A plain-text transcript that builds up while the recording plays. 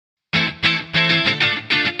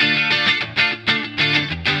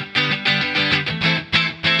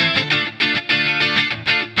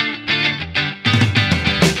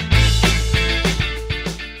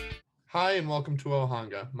welcome to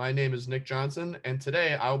Ohanga. My name is Nick Johnson, and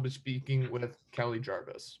today I will be speaking with Kelly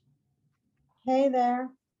Jarvis. Hey there.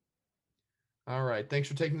 All right, thanks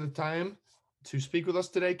for taking the time to speak with us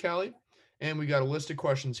today, Kelly. And we got a list of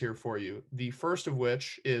questions here for you. The first of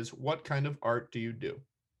which is, what kind of art do you do?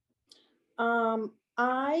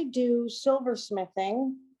 I do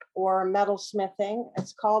silversmithing or metalsmithing.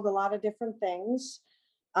 It's called a lot of different things.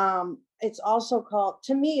 It's also called,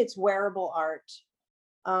 to me, it's wearable art.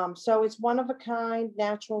 So it's one of a kind,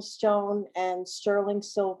 natural stone and sterling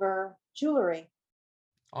silver jewelry.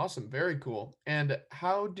 Awesome, very cool. And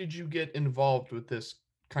how did you get involved with this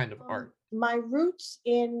kind of art? My roots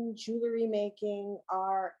in jewelry making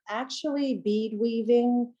are actually bead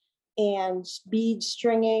weaving and bead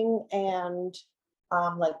stringing and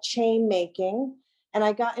like chain making. And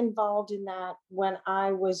I got involved in that when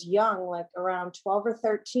I was young, like around 12 or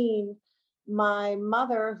 13. My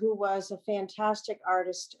mother, who was a fantastic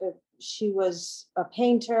artist, she was a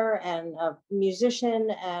painter and a musician,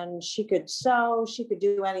 and she could sew, she could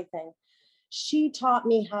do anything. She taught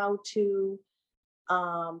me how to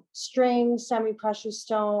string semi-precious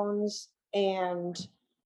stones and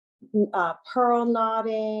pearl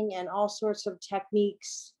knotting and all sorts of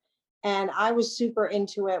techniques. And I was super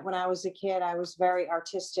into it when I was a kid. I was very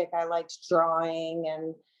artistic. I liked drawing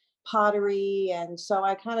and pottery. And so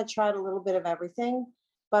I kind of tried a little bit of everything.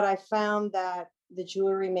 But I found that the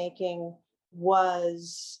jewelry making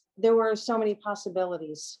there were so many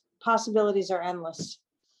possibilities. Possibilities are endless.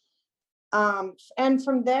 And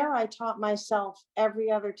from there, I taught myself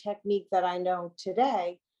every other technique that I know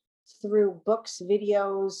today through books,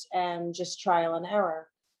 videos, and just trial and error.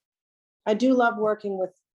 I do love working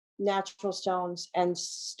with natural stones and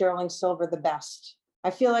sterling silver the best.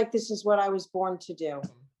 I feel like this is what I was born to do.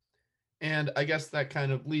 And I guess that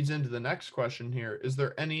kind of leads into the next question here. Is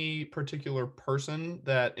there any particular person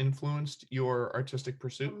that influenced your artistic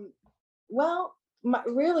pursuit? Well,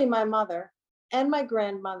 really, my mother and my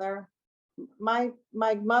grandmother, my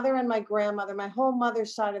mother and my grandmother, my whole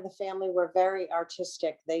mother's side of the family were very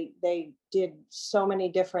artistic. They did so many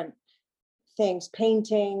different things: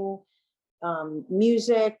 painting,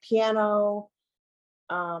 music, piano.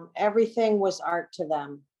 Everything was art to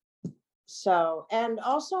them. So, and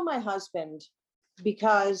also my husband,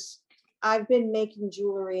 because I've been making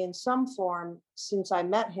jewelry in some form since I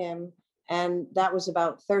met him, and that was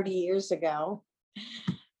about 30 years ago.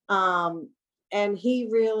 And he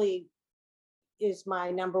really is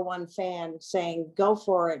my number one fan, saying, go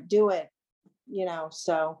for it, do it,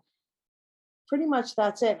 so pretty much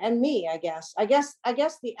that's it. And me, I guess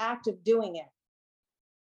the act of doing it.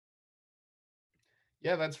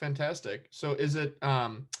 Yeah, that's fantastic. So is it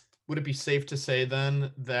would it be safe to say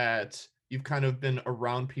then that you've kind of been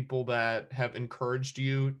around people that have encouraged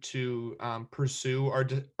you to pursue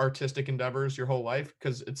artistic endeavors your whole life?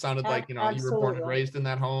 Because it sounded like, you were born and Absolutely. raised in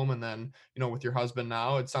that home, and then, with your husband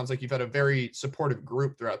now, it sounds like you've had a very supportive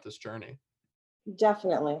group throughout this journey.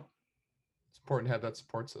 Definitely. It's important to have that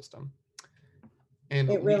support system. And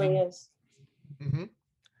It really is. Mhm.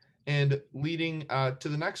 And leading to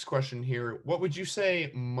the next question here, what would you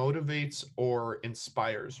say motivates or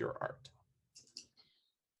inspires your art?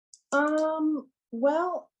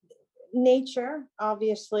 Well, nature,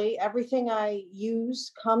 obviously. Everything I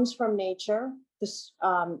use comes from nature. This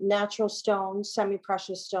natural stones,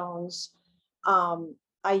 semi-precious stones.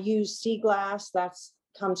 I use sea glass, that's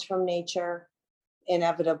comes from nature,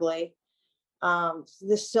 inevitably.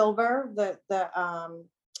 The silver, the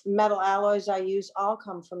metal alloys I use all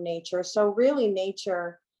come from nature. So really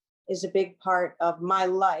nature is a big part of my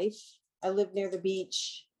life. I live near the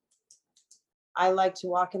beach. I like to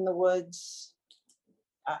walk in the woods.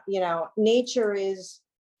 Nature is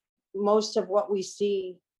most of what we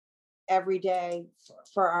see every day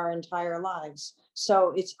for our entire lives.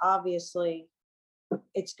 So it's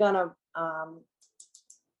gonna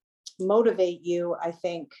motivate you, I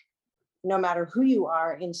think, no matter who you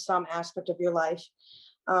are in some aspect of your life.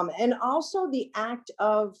 And also the act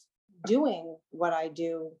of doing what I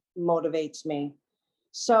do motivates me.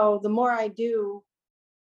 So the more I do,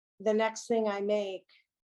 the next thing I make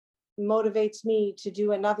motivates me to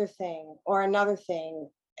do another thing or another thing,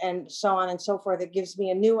 and so on and so forth. It gives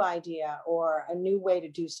me a new idea or a new way to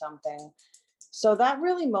do something. So that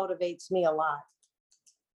really motivates me a lot.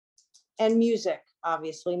 And music,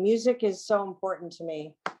 obviously. Music is so important to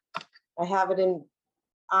me. I have it in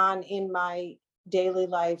my daily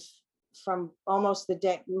life from almost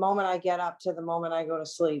the moment I get up to the moment I go to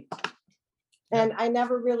sleep. And I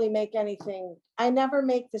never really make anything, I never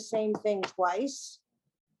make the same thing twice.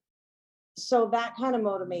 so that kind of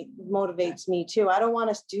motivates me too. I don't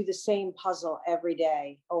want to do the same puzzle every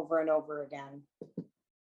day over and over again.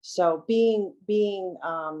 So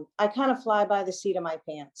I kind of fly by the seat of my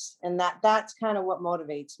pants, and that's kind of what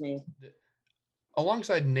motivates me.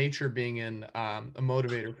 Alongside nature being a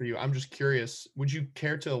motivator for you, I'm just curious, would you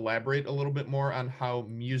care to elaborate a little bit more on how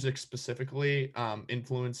music specifically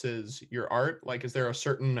influences your art? Like, is there a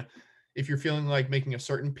certain, if you're feeling like making a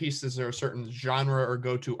certain piece, is there a certain genre or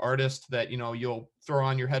go-to artist that, you'll throw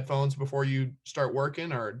on your headphones before you start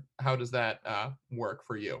working, or how does that work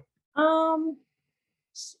for you? Um,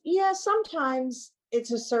 yeah, sometimes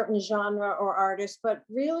it's a certain genre or artist, but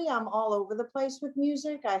really I'm all over the place with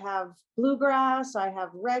music. I have bluegrass, I have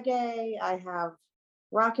reggae, I have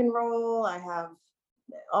rock and roll, I have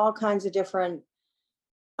all kinds of different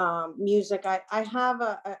music. I have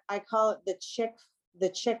I call it the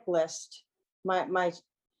chick list. My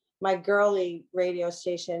my girly radio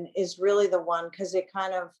station is really the one, because it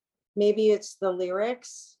kind of, maybe it's the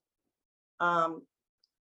lyrics, um,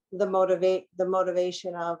 the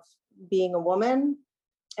motivation of being a woman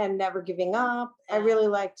and never giving up. I really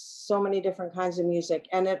like so many different kinds of music,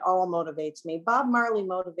 and it all motivates me. Bob Marley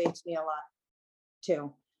motivates me a lot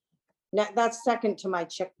too. That's second to my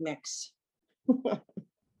chick mix.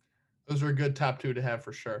 Those are a good top two to have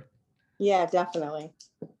for sure. Yeah, definitely.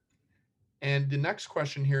 And the next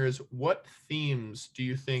question here is, what themes do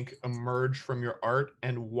you think emerge from your art,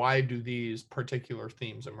 and why do these particular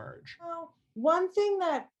themes emerge? Well, one thing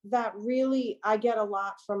that really I get a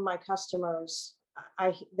lot from my customers,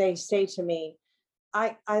 they say to me,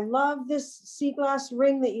 I love this sea glass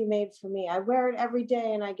ring that you made for me. I wear it every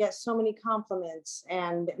day and I get so many compliments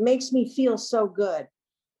and it makes me feel so good.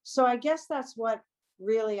 So I guess that's what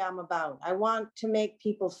really I'm about. I want to make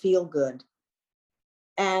people feel good.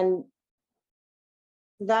 And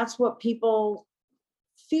that's what people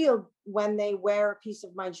feel when they wear a piece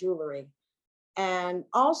of my jewelry. And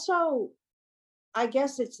also, I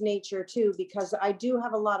guess it's nature too, because I do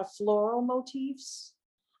have a lot of floral motifs.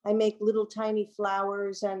 I make little tiny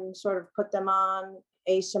flowers and sort of put them on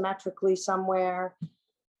asymmetrically somewhere,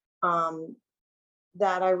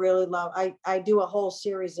 that I really love. I do a whole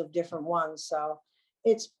series of different ones. So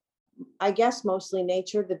it's, I guess, mostly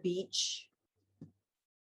nature, the beach.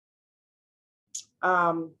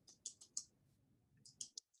 Um,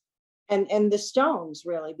 and the stones,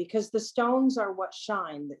 really, because the stones are what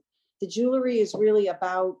shine. The jewelry is really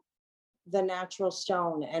about the natural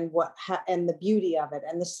stone and and the beauty of it,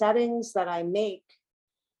 and the settings that I make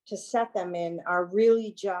to set them in are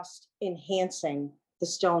really just enhancing the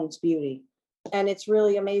stone's beauty. And it's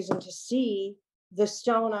really amazing to see the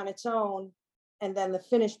stone on its own, and then the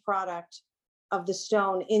finished product of the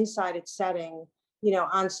stone inside its setting,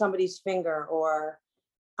 on somebody's finger or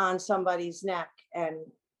on somebody's neck. And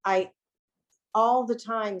I all the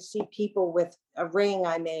time see people with a ring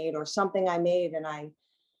I made or something I made, and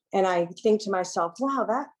I think to myself, wow,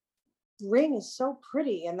 that ring is so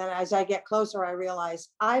pretty. And then as I get closer, I realize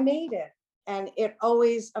I made it. And it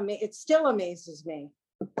still amazes me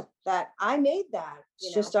that I made that.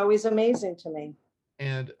 It's just always amazing to me.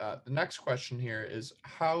 And the next question here is,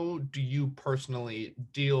 how do you personally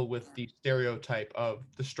deal with the stereotype of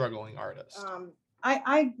the struggling artist?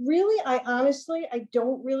 I honestly, I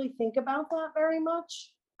don't really think about that very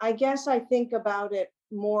much. I guess I think about it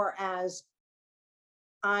more as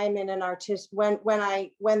I'm in an artist when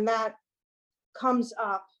that comes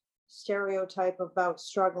up, stereotype about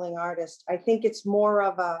struggling artist. I think it's more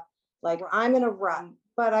of a, like, I'm in a rut,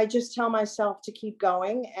 but I just tell myself to keep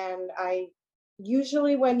going. And I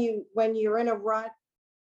usually, when you're in a rut,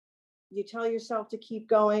 you tell yourself to keep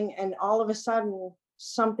going, and all of a sudden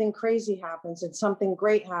something crazy happens and something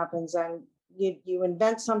great happens, and you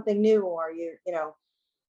invent something new, or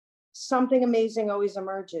something amazing always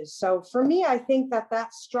emerges. So for me, I think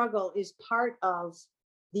that struggle is part of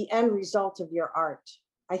the end result of your art.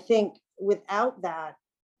 I think without that,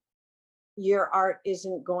 your art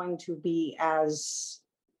isn't going to be as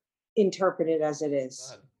interpreted as it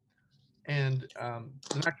is. And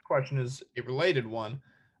the next question is a related one.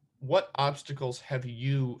 What obstacles have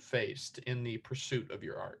you faced in the pursuit of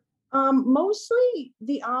your art? Mostly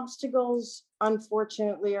the obstacles,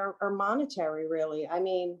 unfortunately, are monetary, really. I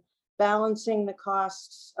mean, balancing the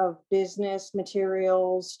costs of business,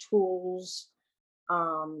 materials, tools,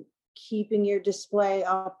 keeping your display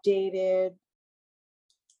updated,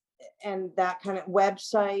 and that kind of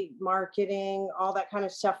website marketing, all that kind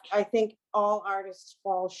of stuff. I think all artists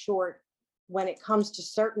fall short when it comes to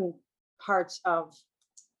certain parts of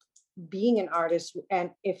being an artist. And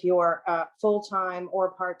if you're full-time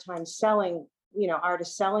or part-time selling,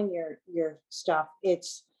 artists selling your stuff,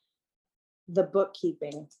 it's the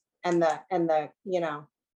bookkeeping and the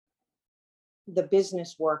the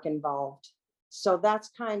business work involved. So that's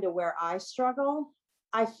kind of where I struggle.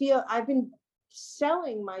 I feel I've been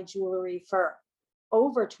selling my jewelry for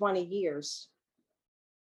over 20 years.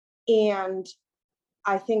 And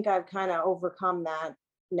I think I've kind of overcome that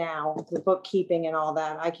now, the bookkeeping and all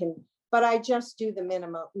that. But I just do the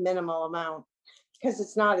minimal amount because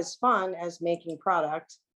it's not as fun as making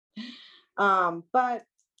product. But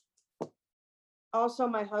also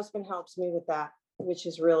my husband helps me with that, which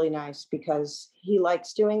is really nice because he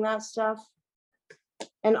likes doing that stuff.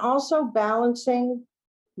 And also balancing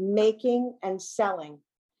making and selling,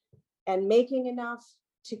 and making enough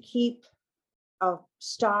to keep a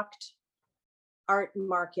stocked art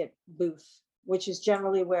market booth, which is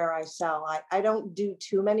generally where I sell. I don't do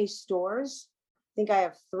too many stores. I think I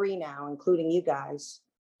have 3 now, including you guys,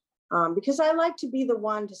 because I like to be the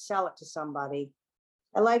one to sell it to somebody.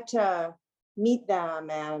 I like to meet them,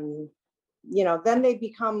 and then they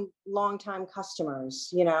become longtime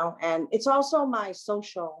customers, and it's also my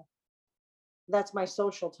social. That's my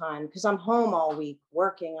social time because I'm home all week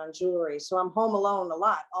working on jewelry. So I'm home alone a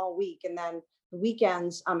lot all week. And then the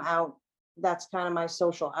weekends I'm out. That's kind of my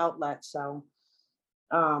social outlet. So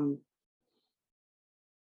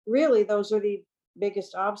really those are the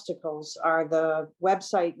biggest obstacles, are the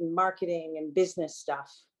website and marketing and business stuff.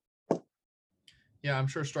 Yeah, I'm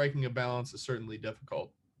sure striking a balance is certainly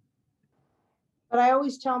difficult. But I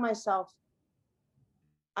always tell myself,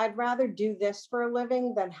 I'd rather do this for a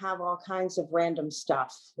living than have all kinds of random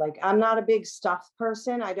stuff. Like, I'm not a big stuff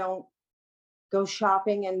person. I don't go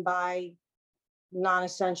shopping and buy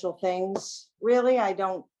non-essential things. Really, I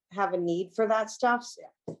don't have a need for that stuff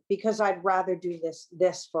because I'd rather do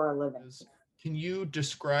this for a living. Can you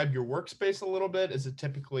describe your workspace a little bit? Is it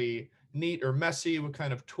typically neat or messy? What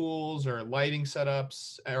kind of tools or lighting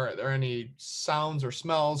setups? Are there any sounds or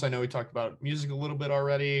smells? I know we talked about music a little bit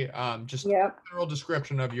already. Just Yep. a general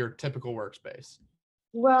description of your typical workspace.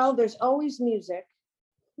 Well, there's always music.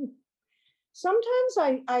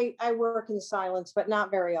 Sometimes I work in silence, but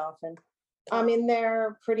not very often. I'm in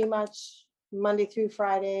there pretty much Monday through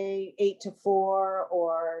Friday, 8 to 4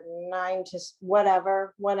 or 9 to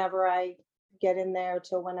whatever, whenever I get in there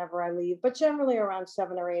till whenever I leave, but generally around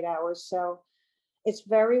 7 or 8 hours. So it's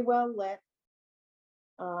very well lit.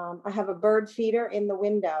 I have a bird feeder in the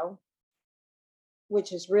window,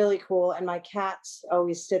 which is really cool. And my cats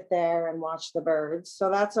always sit there and watch the birds.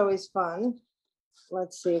 So that's always fun.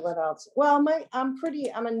 Let's see what else. Well, I'm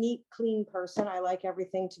a neat, clean person. I like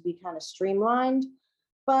everything to be kind of streamlined,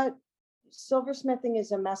 but silversmithing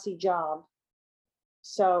is a messy job.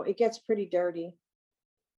 So it gets pretty dirty.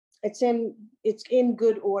 It's in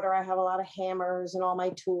good order. I have a lot of hammers and all my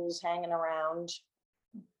tools hanging around,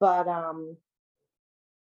 but I'm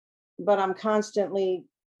constantly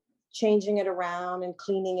changing it around and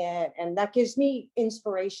cleaning it. And that gives me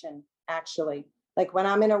inspiration, actually. Like when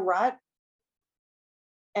I'm in a rut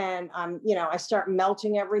and I start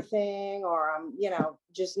melting everything, or I'm,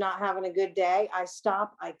 just not having a good day, I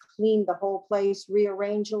stop, I clean the whole place,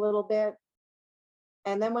 rearrange a little bit.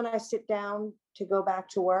 And then when I sit down to go back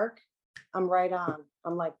to work, I'm right on.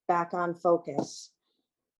 I'm like back on focus.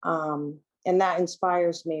 And that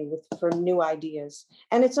inspires me for new ideas.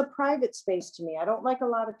 And it's a private space to me. I don't like a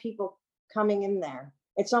lot of people coming in there.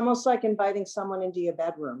 It's almost like inviting someone into your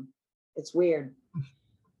bedroom. It's weird.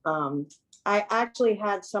 I actually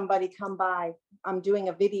had somebody come by. I'm doing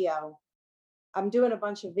a video. I'm doing a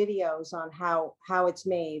bunch of videos on how it's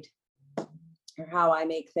made or how I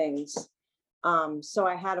make things. So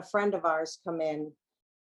I had a friend of ours come in.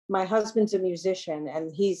 My husband's a musician,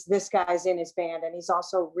 and this guy's in his band, and he's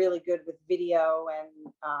also really good with video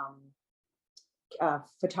and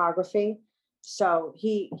photography. So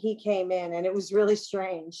he came in, and it was really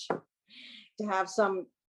strange to have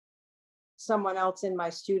someone else in my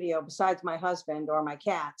studio besides my husband or my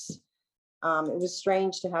cats. It was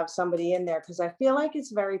strange to have somebody in there because I feel like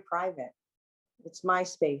it's very private. It's my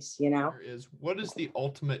space, What is the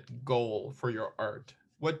ultimate goal for your art?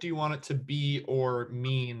 What do you want it to be or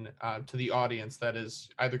mean to the audience that is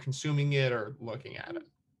either consuming it or looking at it?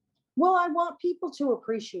 Well, I want people to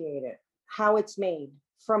appreciate it, how it's made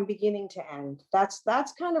from beginning to end. That's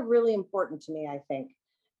kind of really important to me, I think.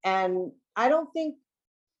 And I don't think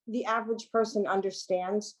the average person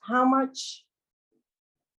understands how much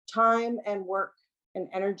time and work and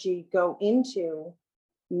energy go into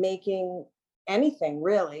making anything,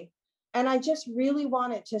 really. And I just really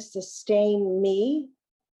want it to sustain me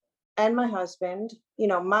and my husband,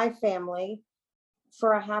 my family,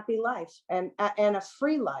 for a happy life and a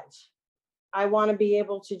free life. I want to be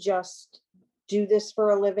able to just do this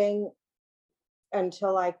for a living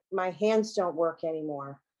until my hands don't work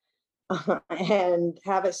anymore. And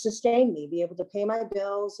have it sustain me, be able to pay my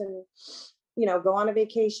bills and, go on a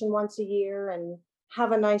vacation once a year and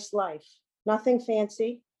have a nice life. Nothing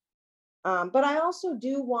fancy. But I also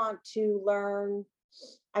do want to learn,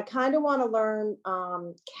 I kind of want to learn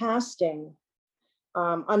casting.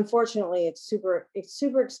 Unfortunately, it's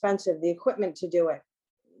super expensive, the equipment to do it.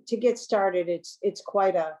 To get started, it's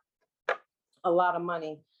quite a lot of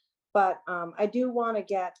money. But I do want to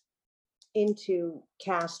get into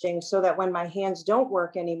casting so that when my hands don't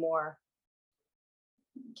work anymore,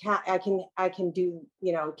 I can do,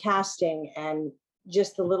 casting and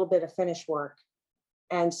just a little bit of finish work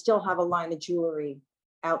and still have a line of jewelry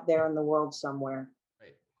out there in the world somewhere.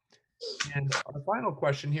 Right. And our final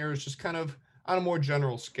question here is just kind of on a more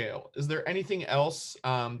general scale. Is there anything else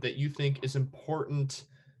that you think is important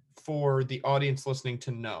for the audience listening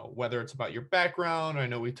to know, whether it's about your background? I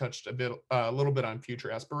know we touched a little bit on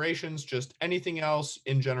future aspirations, just anything else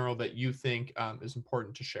in general that you think is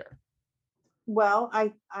important to share. Well,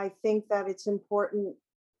 I think that it's important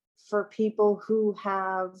for people who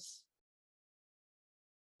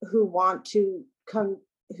want to come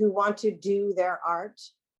who want to do their art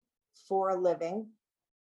for a living,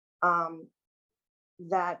 um,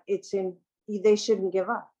 that it's in they shouldn't give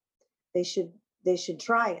up. They should they should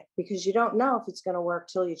try it, because you don't know if it's going to work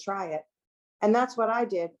till you try it. And that's what I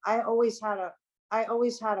did. I always had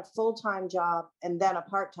a full-time job and then a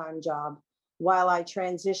part-time job while I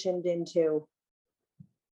transitioned into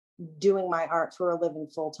doing my art for a living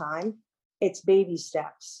full time. It's baby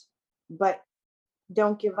steps, but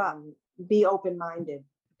don't give up. Be open-minded,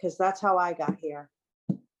 because that's how I got here.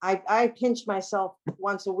 I pinch myself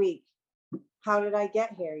once a week. How did I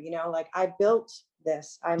get here? Like, I built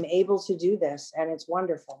this. I'm able to do this, and it's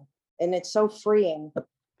wonderful. And it's so freeing.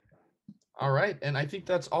 All right. And I think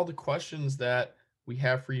that's all the questions that we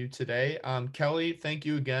have for you today. Kelly, thank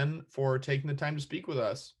you again for taking the time to speak with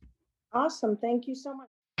us. Awesome. Thank you so much.